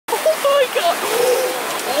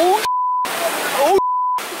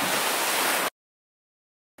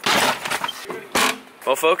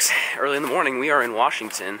Well, folks, early in the morning, we are in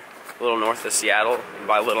Washington, a little north of Seattle. And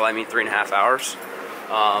by little, I mean 3.5 hours.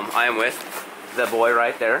 I am with the boy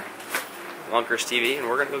right there, Lunkers TV, and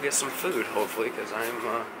we're gonna go get some food, hopefully, because I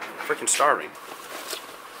am freaking starving.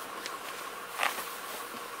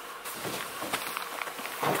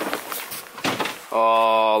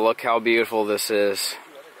 Oh, look how beautiful this is.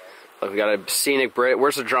 Look, we got a scenic bridge.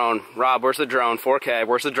 Where's the drone? Rob, where's the drone? 4K,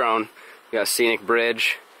 where's the drone? We got a scenic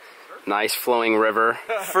bridge. Nice flowing river.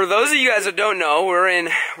 For those of you guys that don't know, we're in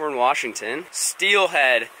Washington.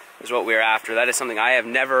 Steelhead is what we're after. That is something I have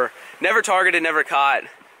never targeted, never caught,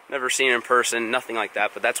 never seen in person, nothing like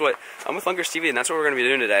that. But that's what I'm with Lunkers TV, and that's what we're gonna be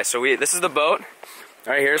doing today. So this is the boat.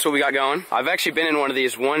 Right here's what we got going. I've actually been in one of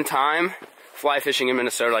these one time, fly fishing in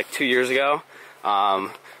Minnesota like 2 years ago. But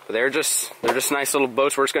they're just nice little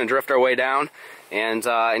boats. We're just gonna drift our way down and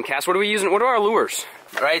cast. What are we using? What are our lures?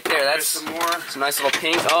 Right there, that's some nice little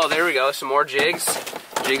pink. Oh, there we go, some more jigs.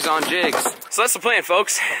 Jigs on jigs. So that's the plan,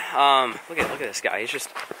 folks. Look at this guy. He's just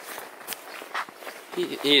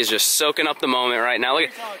he is just soaking up the moment right now.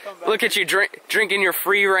 Look at you drinking your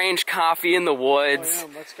free range coffee in the woods.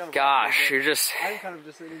 Gosh, you're just. I'm kind of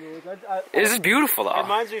just sitting in the woods. This is beautiful though. It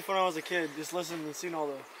reminds me of when I was a kid, just listening and seeing all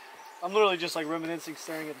the. I'm literally just like reminiscing,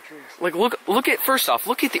 staring at the trees. Like look at first off,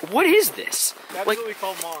 look at what is this? That's like, what we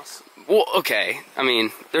call moss. Well, okay. I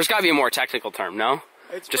mean, there's got to be a more technical term, no?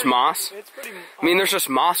 It's just pretty, moss. It's pretty. I mean, there's just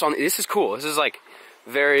moss on. This is cool. This is like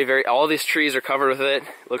very. All these trees are covered with it.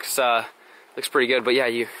 Looks pretty good. But yeah,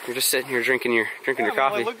 you're just sitting here drinking your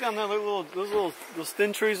coffee. Like, look down there. Look those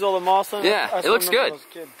thin trees, with all the moss on it. Yeah, it looks good.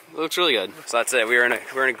 It looks really good. So that's it. We're in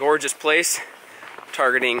a gorgeous place,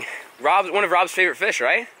 targeting one of Rob's favorite fish,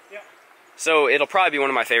 right? So it'll probably be one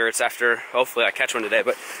of my favorites after, hopefully I catch one today.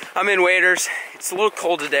 But I'm in waders. It's a little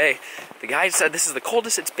cold today. The guy said this is the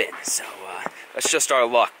coldest it's been. So that's just our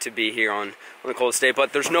luck to be here on the coldest day.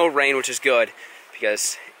 But there's no rain, which is good,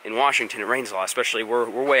 because in Washington it rains a lot, especially we're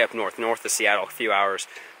way up north of Seattle, a few hours.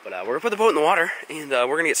 But we're gonna put the boat in the water and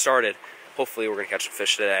we're gonna get started. Hopefully we're gonna catch some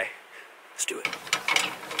fish today. Let's do it.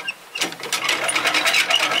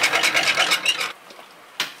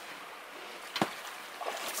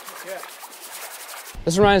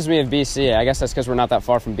 This reminds me of BC. I guess that's because we're not that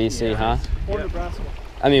far from BC, huh? Or Nebraska.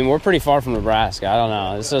 I mean, we're pretty far from Nebraska. I don't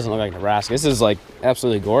know. This doesn't look like Nebraska. This is like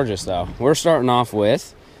absolutely gorgeous, though. We're starting off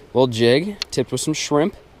with a little jig tipped with some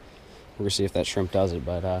shrimp. We're gonna see if that shrimp does it,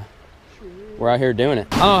 but we're out here doing it.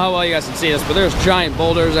 I don't know how well you guys can see this, but there's giant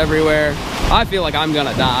boulders everywhere. I feel like I'm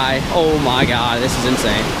gonna die. Oh my God, this is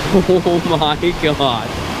insane. Oh my God.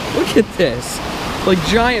 Look at this. Like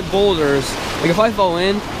giant boulders. Like if I fall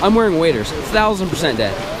in, I'm wearing waders. 1000%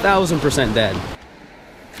 dead. 1000% dead.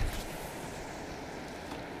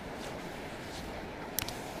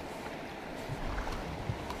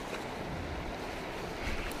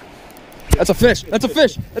 That's a fish. That's a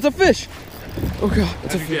fish. That's a fish. Oh God.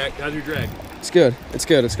 That's How's your drag? It's good. It's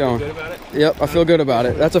good. It's going. Feel good about it? Yep, I feel good about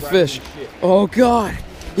it. That's a fish. Oh God.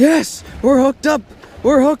 Yes, we're hooked up.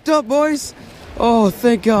 We're hooked up, boys. Oh,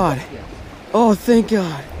 thank God. Oh, thank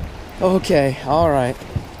God. Okay, all right.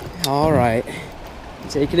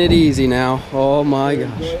 Taking it easy now. Oh my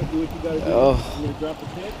gosh. Oh.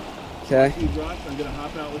 Okay. I'm gonna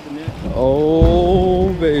hop out with the net.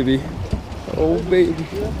 Oh baby. Oh baby.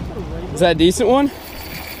 Is that a decent one?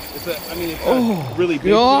 It's really big.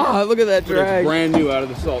 God, look at that drag. It's brand new out of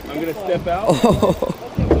the salt. I'm gonna step out. Oh.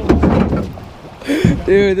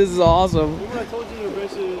 Dude, this is awesome.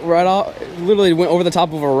 Right off, literally went over the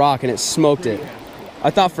top of a rock and it smoked it. I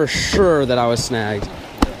thought for sure that I was snagged.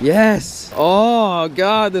 Yes. Oh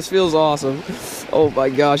God, this feels awesome. Oh my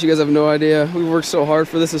gosh, you guys have no idea. We worked so hard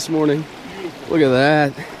for this morning. Look at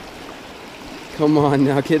that. Come on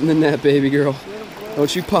now, get in the net, baby girl.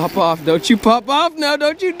 Don't you pop off. Don't you pop off. No,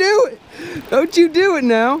 don't you do it. Don't you do it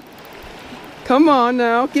now. Come on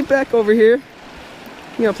now, get back over here.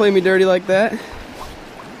 You gonna play me dirty like that?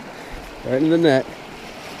 Right in the net.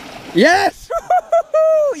 Yes!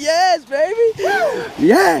 Yes, baby!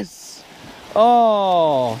 Yes!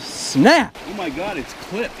 Oh, snap! Oh my God, it's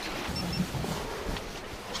clipped.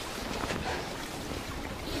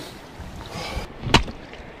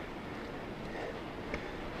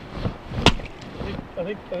 I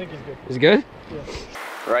think he's good. Is it good?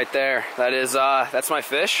 Yeah. Right there. That is that's my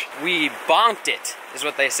fish. We bonked it, is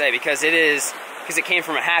what they say, because it came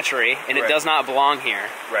from a hatchery and it does not belong here.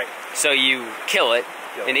 Right. So you kill it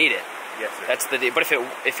and eat it. Yes, sir. That's the deal. But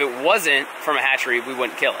if it wasn't from a hatchery, we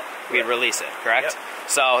wouldn't kill it. We'd release it, correct? Yep.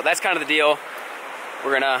 So that's kind of the deal.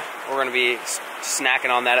 We're gonna be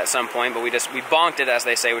snacking on that at some point, but we bonked it, as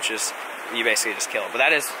they say, which is you basically just kill it. But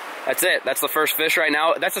That's it. That's the first fish right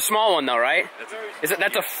now. That's a small one though, right?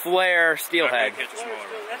 That's a flare steelhead. That's the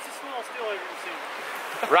small steelhead you've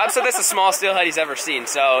seen. Rob said that's the smallest steelhead he's ever seen.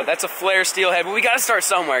 So that's a flare steelhead. But we got to start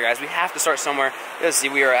somewhere, guys. We have to start somewhere. Let's see.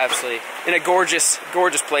 We are absolutely in a gorgeous,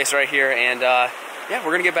 gorgeous place right here, and yeah,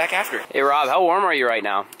 we're gonna get back after it. Hey, Rob, how warm are you right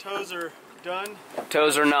now? Toes are done.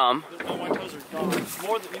 Toes are numb. No, my toes are gone.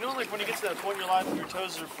 More than, you know, like when you get to that point in your life when your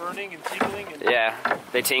toes are burning and tingling. And Yeah,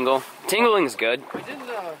 they tingle. Tingling is good. I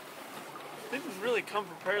didn't really come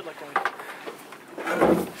prepared like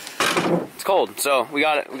I. It's cold, so we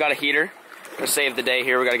got a heater. To save the day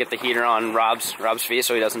here, we got to get the heater on Rob's feet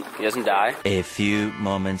so he doesn't die. A few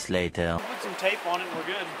moments later. Put some tape on it and we're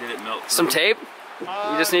good. Did it melt? Some tape?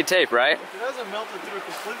 You just need tape, right? It hasn't melted through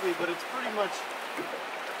completely, but it's pretty much.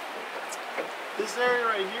 This area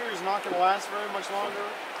right here is not going to last very much longer.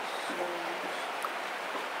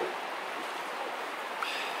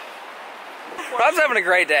 Rob's having a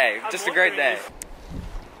great day. Just a great day.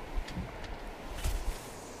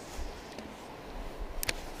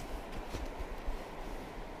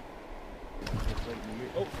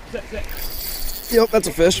 Yep, that's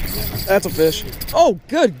a fish. That's a fish. Oh,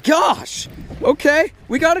 good gosh. Okay,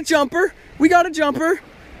 we got a jumper. We got a jumper.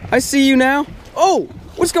 I see you now. Oh,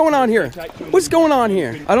 what's going on here? What's going on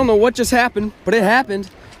here? I don't know what just happened, but it happened.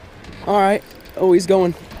 All right. Oh, he's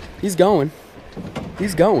going. He's going.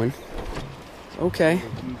 He's going. Okay.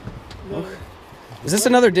 Oh. Is this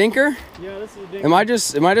another dinker? Yeah, this is a dinker. Am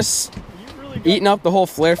I just really eating up the whole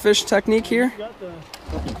flare fish technique here?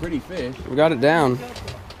 That's a pretty fish. We got it down.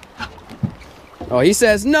 Oh, he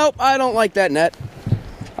says, nope, I don't like that net.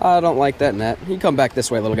 I don't like that net. You come back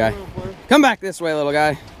this way, little guy. Come back this way, little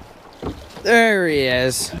guy. There he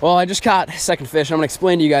is. Well, I just caught a second fish. I'm going to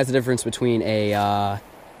explain to you guys the difference between a,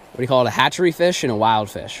 what do you call it, a hatchery fish and a wild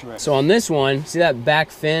fish. Right. So on this one, see that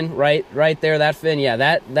back fin right there, that fin? Yeah,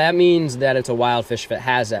 that means that it's a wild fish if it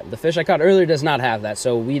has that. The fish I caught earlier does not have that,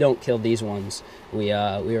 so we don't kill these ones. We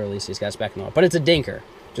release these guys back in the water. But it's a dinker,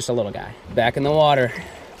 just a little guy. Back in the water.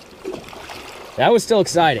 That was still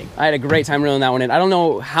exciting. I had a great time reeling that one in. I don't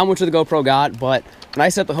know how much of the GoPro got, but when I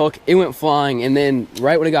set the hook, it went flying, and then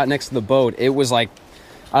right when it got next to the boat, it was like,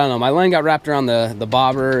 I don't know, my line got wrapped around the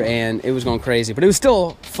bobber, and it was going crazy. But it was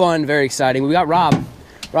still fun, very exciting. We got Rob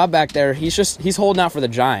back there. He's holding out for the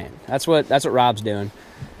giant. That's what Rob's doing.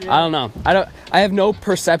 Yeah. I don't know. I have no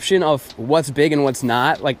perception of what's big and what's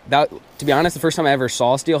not. Like that, to be honest, the first time I ever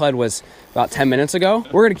saw a steelhead was about 10 minutes ago.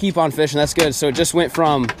 We're gonna keep on fishing. That's good. So it just went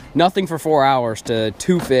from nothing for 4 hours to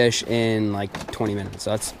 2 fish in like 20 minutes.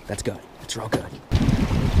 So that's good. It's real good.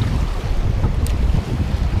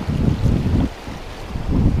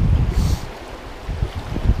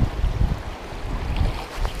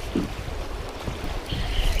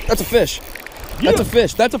 That's a fish. That's a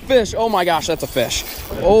fish. That's a fish. Oh my gosh, that's a fish.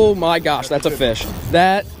 Oh my gosh, that's a fish.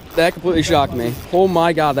 That completely shocked me. Oh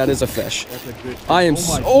my god, that is a fish. I am.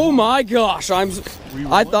 Oh my gosh, I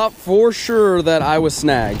thought for sure that I was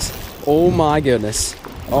snags. Oh my goodness.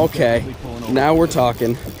 Okay, now we're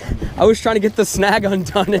talking. I was trying to get the snag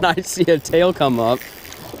undone and I see a tail come up.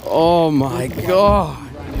 Oh my god.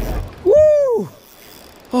 Woo!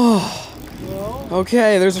 Oh.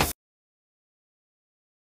 Okay, there's a.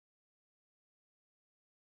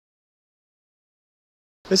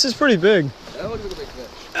 This is pretty big. That looks like a big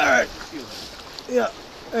fish. All right. Yeah.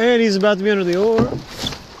 And he's about to be under the oar.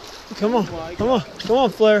 Come on. Come on. Come on,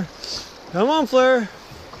 Flair. Come on, Flair.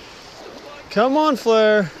 Come on,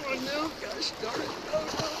 Flair.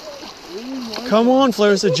 Come on,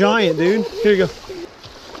 Flair. It's a giant, dude. Here you go.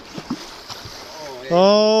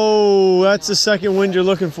 Oh, that's the second wind you're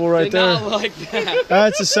looking for right there. Not like that.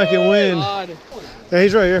 That's the second wind. Yeah,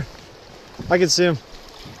 he's right here. I can see him.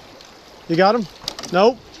 You got him?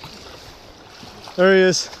 Nope. There he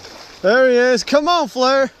is. There he is. Come on,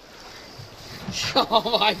 Flair.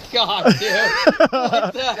 Oh my god, dude.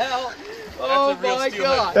 What the hell? Oh my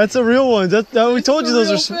god. That's a real one. We told you those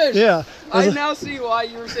are fish. Yeah. I now see why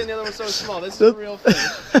you were saying the other one was so small. This is a real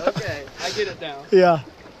fish. Okay, I get it now. Yeah.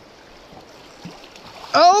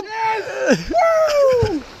 Oh! Yes!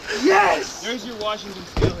 Woo! Yes! There's your Washington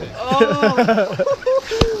steelhead. Oh!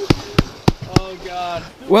 Oh god.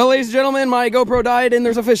 Well, ladies and gentlemen, my GoPro died and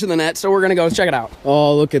there's a fish in the net, so we're gonna go check it out.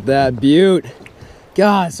 Oh, look at that beaut.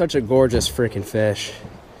 God, such a gorgeous freaking fish.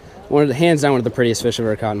 Hands down one of the prettiest fish I've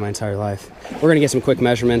ever caught in my entire life. We're gonna get some quick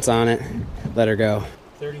measurements on it. Let her go.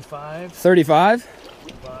 35. 35?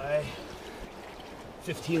 By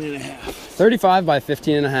 15 and a half. 35 by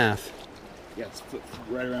 15 and a half. Yeah, it's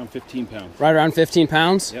right around 15 pounds. Right around 15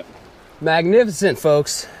 pounds? Yep. Magnificent,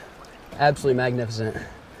 folks. Absolutely magnificent.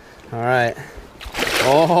 All right.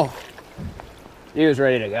 Oh. He was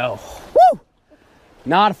ready to go. Woo!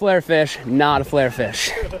 Not a flare fish, not a flare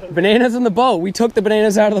fish. Bananas in the boat. We took the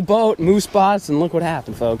bananas out of the boat, moved spots, and look what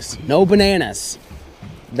happened, folks. No bananas.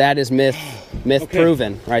 That is myth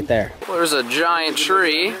proven right there. Well, there's a giant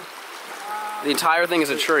tree. The entire thing is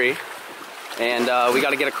a tree, and we got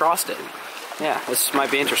to get across it. Yeah, this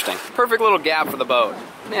might be interesting. Perfect little gap for the boat.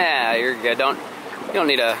 Yeah, you're good. You don't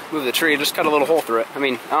need to move the tree. Just cut a little hole through it. I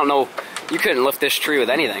mean, I don't know. You couldn't lift this tree with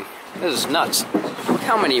anything. This is nuts. Look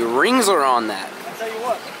how many rings are on that. Tell you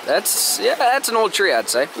what. That's an old tree, I'd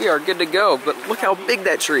say. We are good to go, but look how big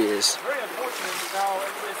that tree is. Very unfortunate now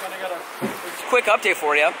everybody's kind of got a... Quick update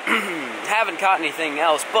for you. Haven't caught anything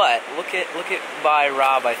else, but look at by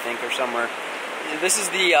Rob, I think, or somewhere. This is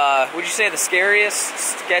the would you say the scariest,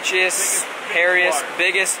 sketchiest, hairiest,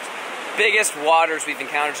 biggest waters we've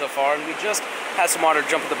encountered so far, and we just had some water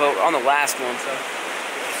jump at the boat on the last one. So,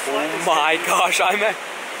 oh my gosh, I'm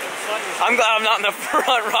glad I'm not in the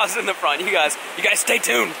front. Rob's in the front. You guys stay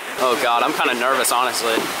tuned. Oh God, I'm kind of nervous,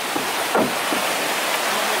 honestly.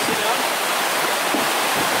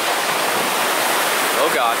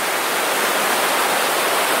 Oh God.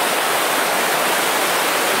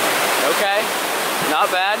 Okay, not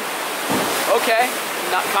bad. Okay,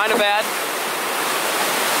 not kind of bad.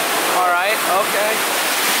 All right, okay.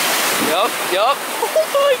 Yup. Oh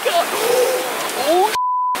my God. Oh.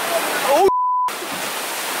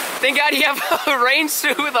 Thank God you have a rain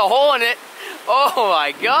suit with a hole in it. Oh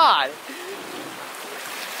my God.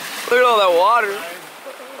 Look at all that water.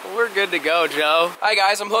 We're good to go, Joe. All right,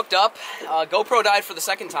 guys, I'm hooked up. GoPro died for the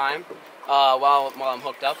second time while I'm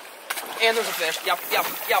hooked up. And there's a fish. Yup.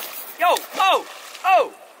 Yo, oh.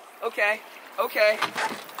 Okay.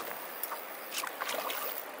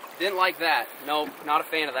 Didn't like that. Nope, not a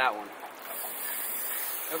fan of that one.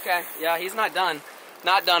 Okay, yeah, he's not done.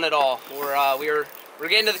 Not done at all. We're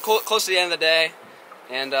getting to close to the end of the day,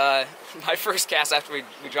 and my first cast after we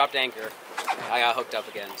dropped anchor, I got hooked up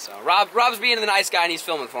again. So Rob's being the nice guy, and he's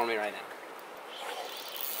filming for me right now.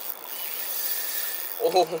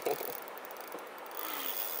 Oh,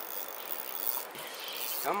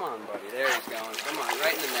 come on, buddy. There he's going. Come on,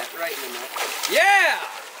 right in the net. Yeah!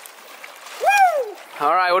 Woo!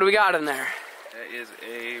 All right, what do we got in there? That is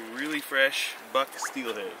a really fresh buck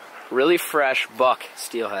steelhead. Really fresh buck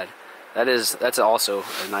steelhead. That's also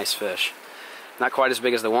a nice fish. Not quite as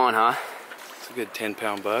big as the one, huh? It's a good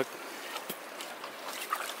 10-pound buck.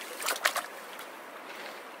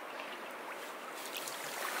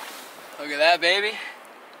 Look at that, baby.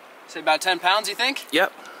 Say about 10 pounds, you think?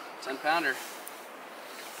 Yep. 10 pounder.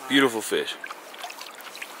 Beautiful fish.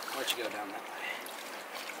 I'll let you go down that way.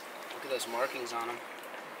 Look at those markings on them.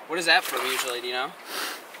 What is that from usually, do you know?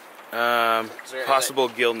 Possible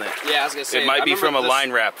gill net. Yeah, I was gonna say. It might be from a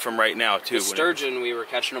line wrap from right now too. The sturgeon, we were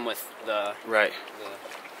catching them with the... Right.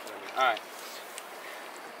 Alright.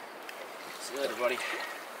 See you later, buddy.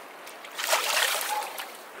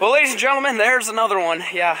 Well, ladies and gentlemen, there's another one.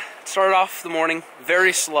 Yeah, started off the morning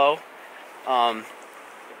very slow.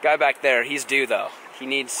 Guy back there, he's due though. He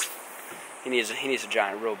needs a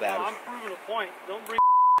giant real bad. No, I'm proving a point. Don't bring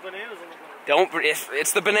bananas on the boat.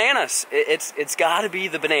 It's the bananas. It's got to be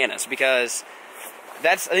the bananas, because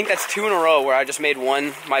I think that's 2 in a row where I just made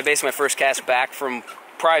basically my first cast back from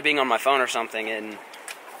probably being on my phone or something and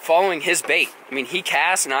following his bait. I mean, he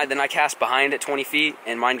casts and then I cast behind at 20 feet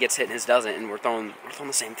and mine gets hit and his doesn't, and we're throwing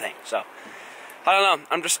the same thing. So I don't know.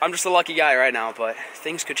 I'm just a lucky guy right now, but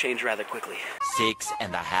things could change rather quickly.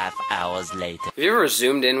 6.5 hours later. Have you ever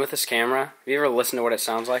zoomed in with this camera? Have you ever listened to what it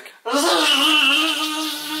sounds like?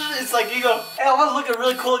 It's like you go, hey, I want to look at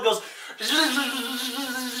really cool. It goes,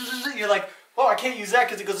 you're like, oh, I can't use that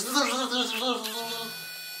because it goes.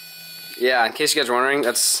 Yeah, in case you guys are wondering,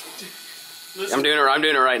 that's. I'm doing it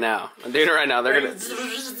right now. They're gonna.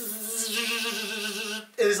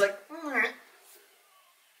 It's like.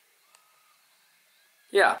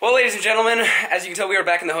 Yeah. Well, ladies and gentlemen, as you can tell, we are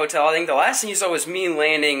back in the hotel. I think the last thing you saw was me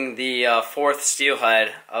landing the 4th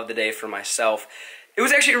steelhead of the day for myself. It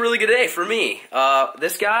was actually a really good day for me.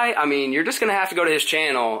 This guy, I mean, you're just gonna have to go to his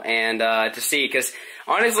channel and to see, because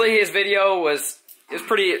honestly, his video is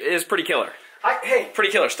pretty killer.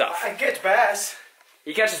 Pretty killer stuff. I catch bass.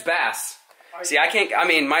 He catches bass. See, I can't. I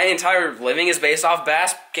mean, my entire living is based off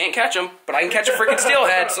bass. Can't catch them, but I can catch a freaking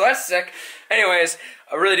steelhead, so that's sick. Anyways,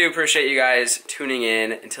 I really do appreciate you guys tuning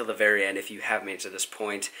in until the very end if you have made it to this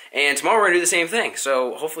point. And tomorrow we're gonna do the same thing.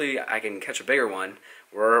 So hopefully I can catch a bigger one.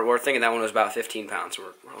 We're thinking that one was about 15 pounds.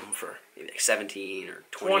 We're hoping for maybe like 17 or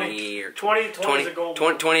 20 or 20 is a goal.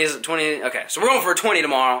 20 is 20. Okay, so we're going for 20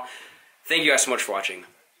 tomorrow. Thank you guys so much for watching.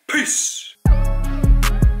 Peace.